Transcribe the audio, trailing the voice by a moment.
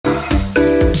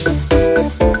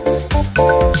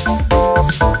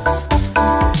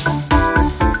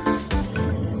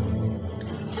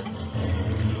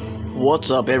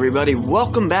What's up, everybody?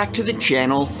 Welcome back to the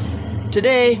channel.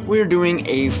 Today we're doing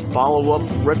a follow-up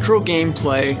retro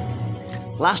gameplay.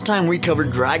 Last time we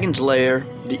covered Dragon's Lair,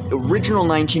 the original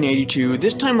 1982.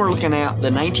 This time we're looking at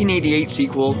the 1988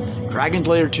 sequel, Dragon's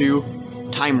Lair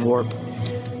II-Timewarp.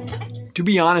 To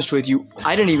be honest with you,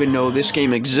 I didn't even know this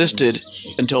game existed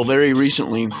until very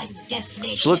recently.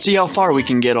 So let's see how far we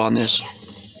can get on this.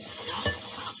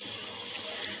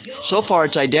 So far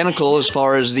it's identical as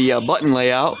far as the button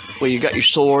layout, where you got your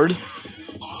sword.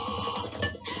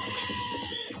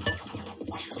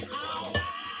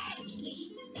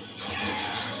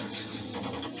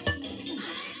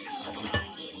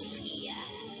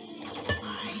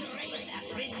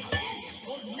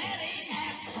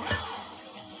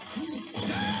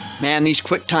 Man, these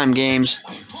QuickTime games,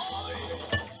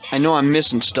 I know I'm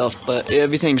missing stuff, but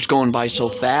everything's going by so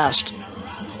fast.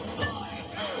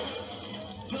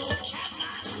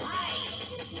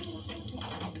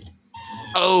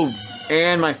 Oh,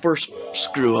 and my first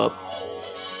screw up.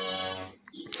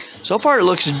 So far it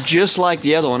looks just like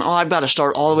the other one. Oh, I've got to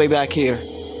start all the way back here.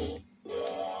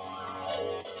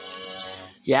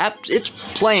 Yep, it's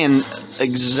playing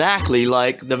exactly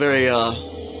like the very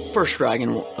first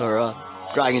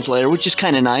Dragon's Lair, which is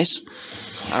kind of nice.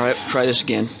 Alright, try this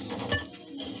again.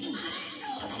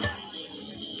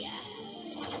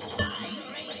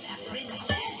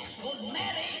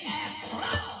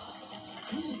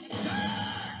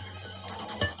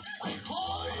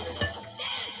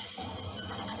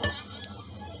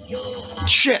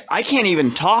 Shit, I can't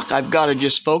even talk. I've got to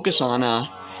just focus on the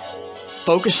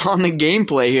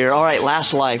gameplay here. Alright,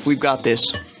 last life. We've got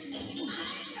this.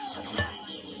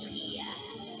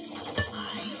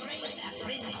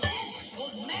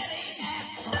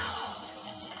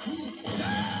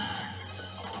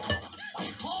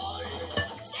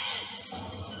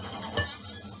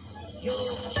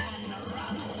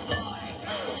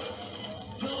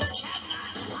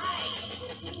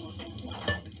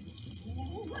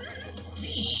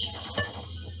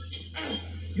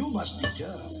 You must be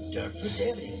Dirk the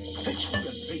Daring. Fetch me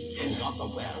a drink from the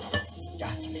well.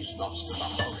 Daphne's lost in the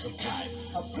halls of time.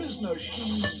 A prisoner,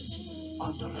 she's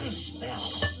under a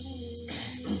spell.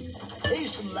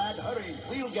 Hasten, lad, hurry.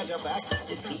 We'll get her back.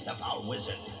 Defeat the foul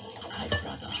wizard. My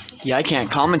brother. Yeah, I can't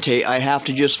commentate. I have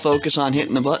to just focus on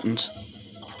hitting the buttons.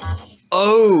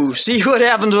 Oh, see what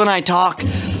happens when I talk?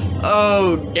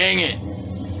 Oh, dang it.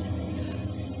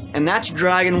 And that's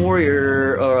Dragon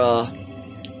Warrior, or,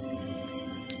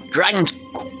 Dragon's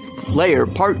Lair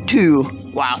Part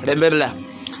 2. Wow, blah, blah, blah.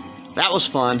 That was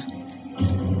fun.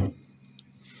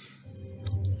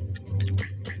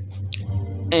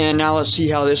 And now let's see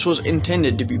how this was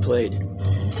intended to be played.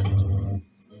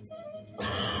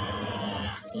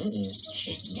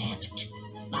 Kidnapped.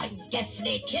 I'm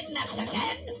definitely kidnapped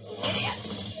again, idiot.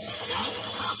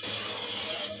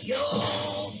 You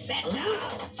better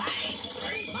fight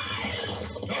 3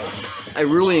 miles. I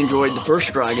really enjoyed the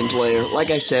first Dragon's Lair.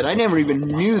 Like I said, I never even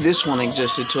knew this one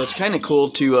existed, so it's kind of cool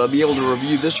to be able to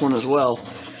review this one as well.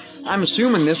 I'm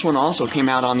assuming this one also came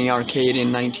out on the arcade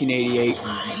in 1988.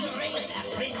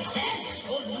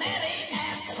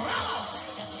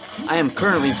 I am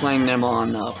currently playing them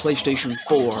on PlayStation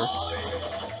 4,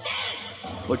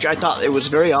 which I thought it was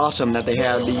very awesome that they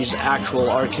had these actual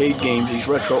arcade games, these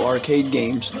retro arcade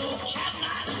games.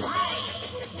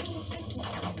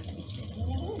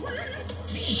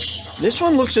 This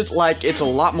one looks like it's a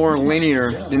lot more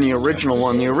linear than the original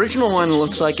one. The original one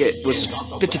looks like it was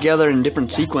fit together in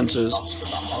different sequences.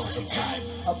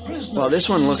 Well, this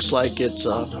one looks like it's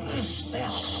a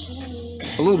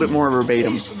little bit more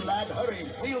verbatim.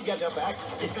 We'll get her back.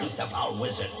 Defeat the foul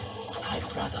wizard. My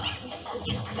brother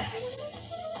is back.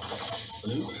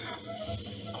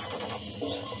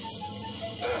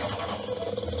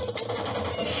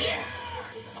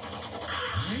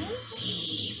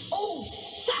 Oh,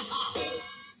 suffer!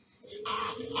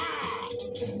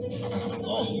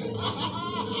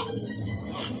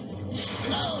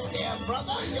 So, dear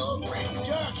brother, you'll bring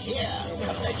Dirk here.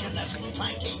 The legend has been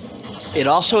planking.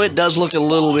 It does look a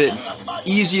little bit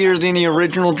easier than the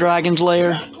original Dragon's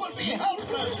Lair.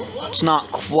 It's not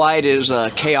quite as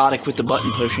chaotic with the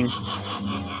button pushing.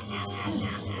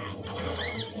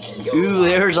 Ooh,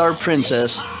 there's our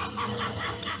princess.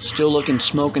 Still looking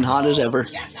smoking hot as ever.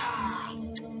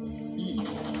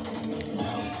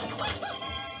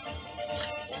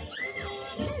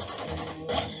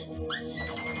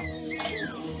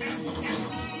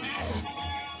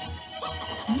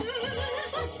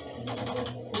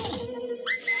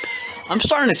 I'm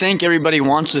starting to think everybody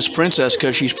wants this princess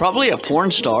because she's probably a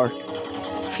porn star.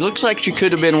 She looks like she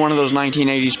could have been one of those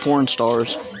 1980s porn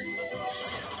stars.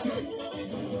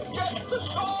 Get the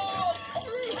sword!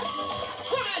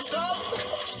 Put up!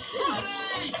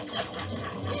 Ready!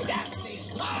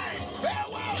 Daphne's mine!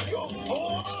 Farewell, you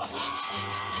fool!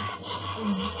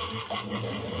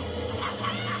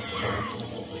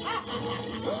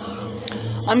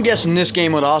 I'm guessing this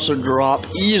game would also drop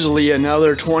easily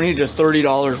another $20 to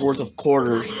 $30 worth of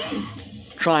quarters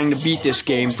trying to beat this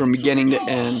game from beginning to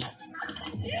end.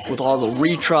 With all the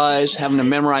retries, having to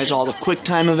memorize all the quick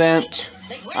time events,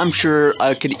 I'm sure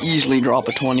I could easily drop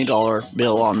a $20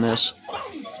 bill on this.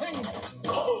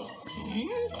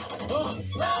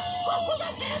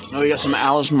 Oh, we got some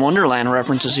Alice in Wonderland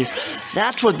references here.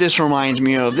 That's what this reminds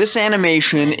me of. This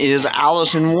animation is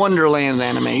Alice in Wonderland's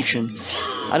animation.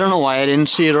 I don't know why I didn't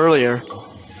see it earlier.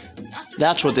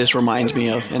 That's what this reminds me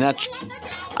of. And that's...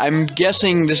 I'm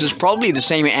guessing this is probably the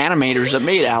same animators that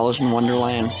made Alice in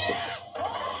Wonderland.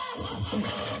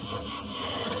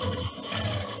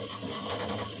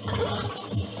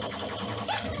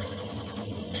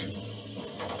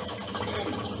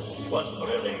 Was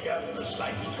thrilling at the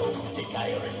sight of the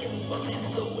iron emblem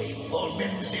in the way all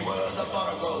whimsy were the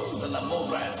borgos and the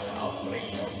morass of Lair.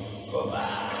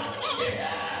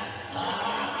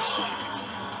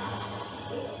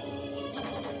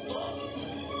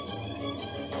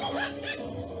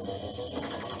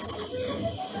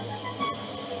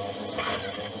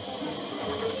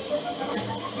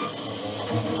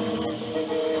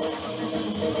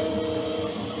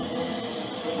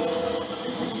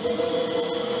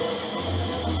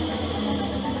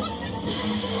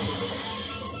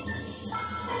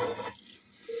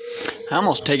 I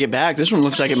almost take it back. This one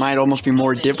looks like it might almost be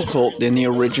more difficult than the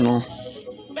original.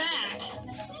 Back.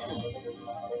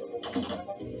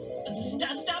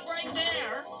 Stop right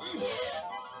there.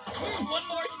 One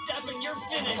more step and you're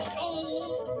finished.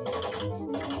 Oh.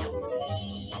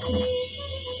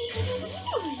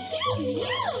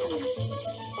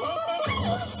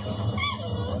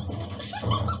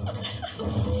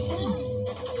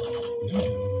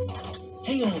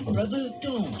 Hang on, brother.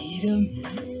 Don't eat him.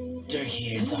 Dirk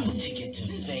here's our ticket to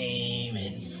fame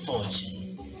and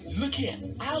fortune. Look here,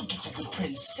 I'll get you the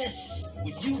princess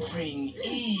when you bring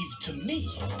Eve to me.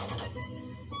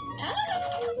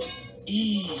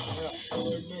 Eve.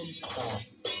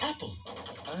 Apple.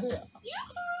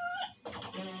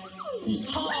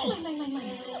 Halt.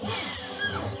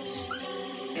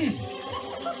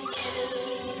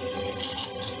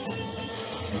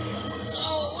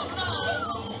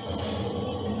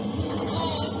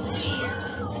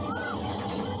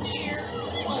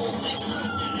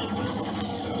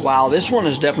 Wow, this one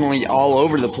is definitely all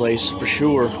over the place, for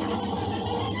sure.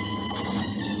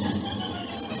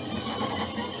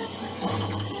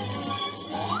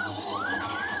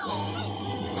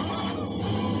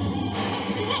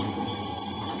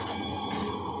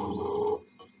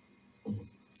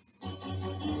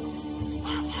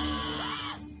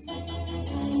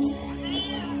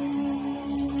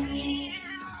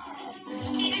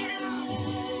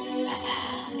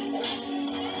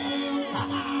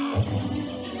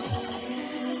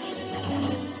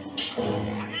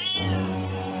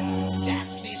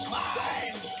 Daphne's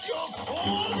mine! You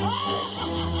fool!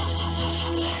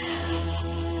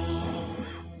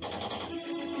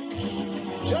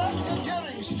 Jerk the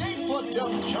daring, stay put,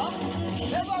 don't jump.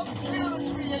 Never fear a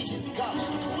creative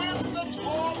gust. Wind that's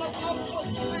born of upward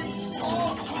think, or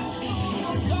consume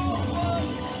a downward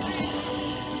sea.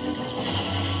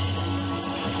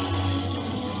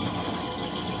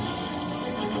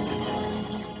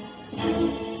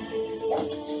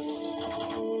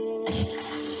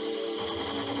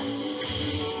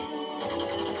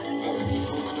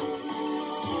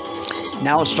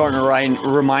 Now it's starting to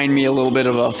remind me a little bit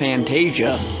of a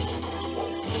Fantasia.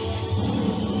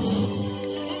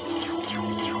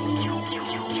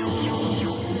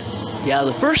 Yeah,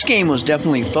 the first game was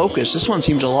definitely focused. This one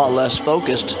seems a lot less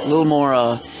focused, a little more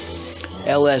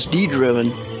LSD driven.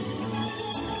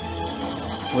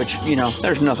 Which, you know,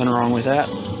 there's nothing wrong with that.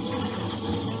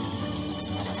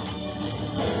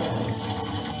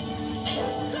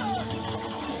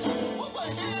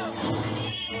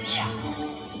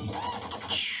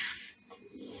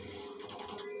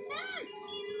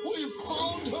 We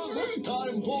found her this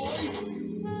time, boy.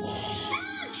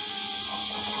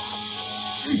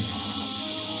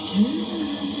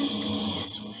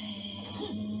 This way.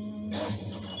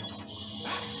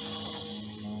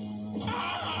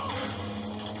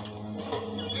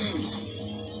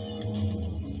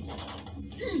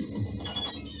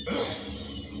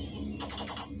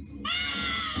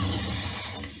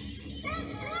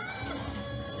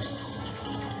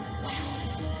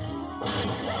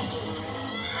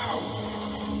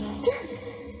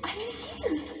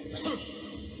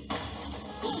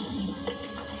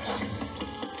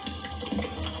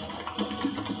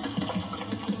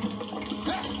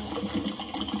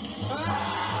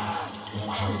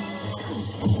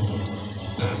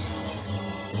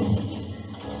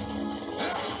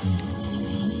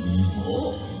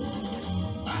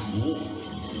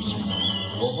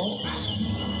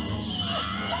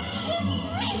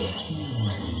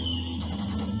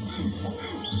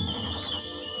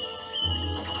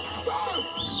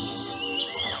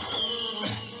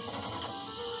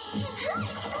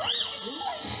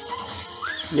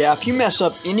 Yeah, if you mess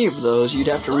up any of those, you'd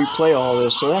have to replay all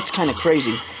this, so that's kind of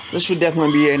crazy. This would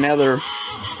definitely be another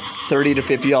 $30 to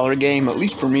 $50 game, at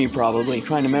least for me probably,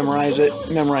 trying to memorize it,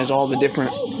 memorize all the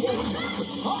different...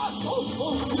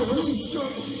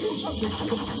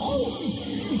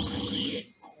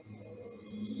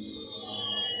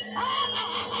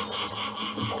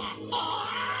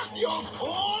 You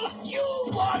fool! You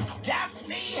want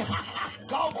Daphne?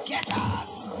 Go get her!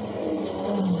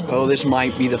 Oh, this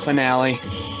might be the finale.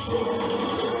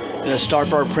 To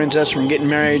stop our princess from getting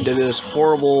married to this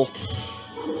horrible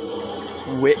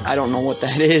wit. I don't know what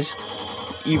that is.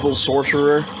 Evil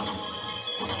sorcerer.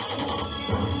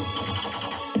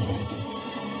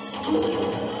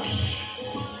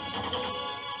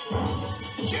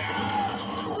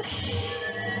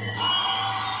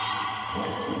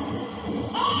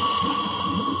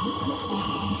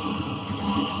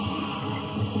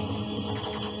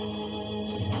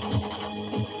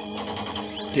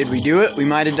 Did we do it? We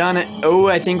might have done it. Oh,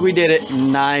 I think we did it.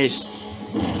 Nice.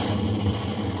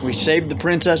 We saved the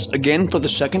princess again for the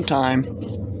second time.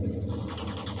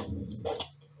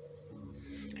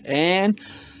 And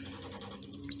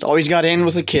it's always got to end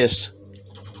with a kiss.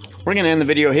 We're going to end the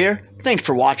video here. Thanks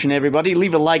for watching, everybody.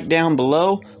 Leave a like down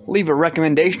below. Leave a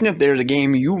recommendation if there's a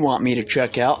game you want me to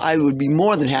check out. I would be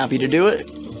more than happy to do it.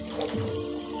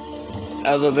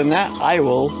 Other than that, I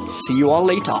will see you all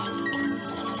later.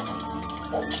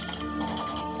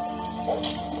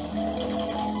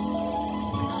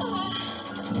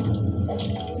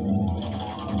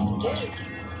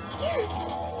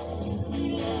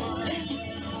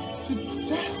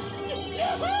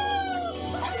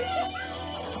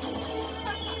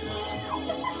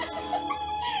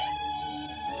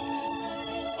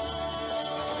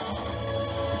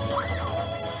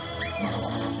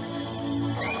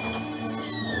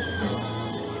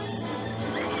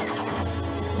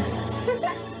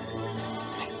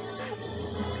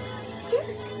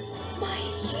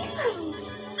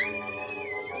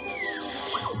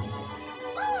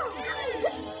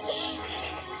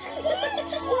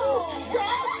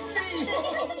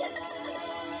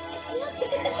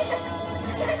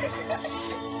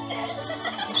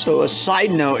 So a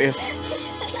side note, if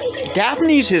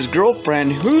Daphne's his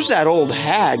girlfriend, who's that old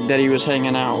hag that he was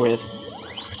hanging out with?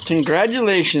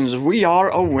 Congratulations, we are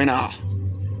a winner.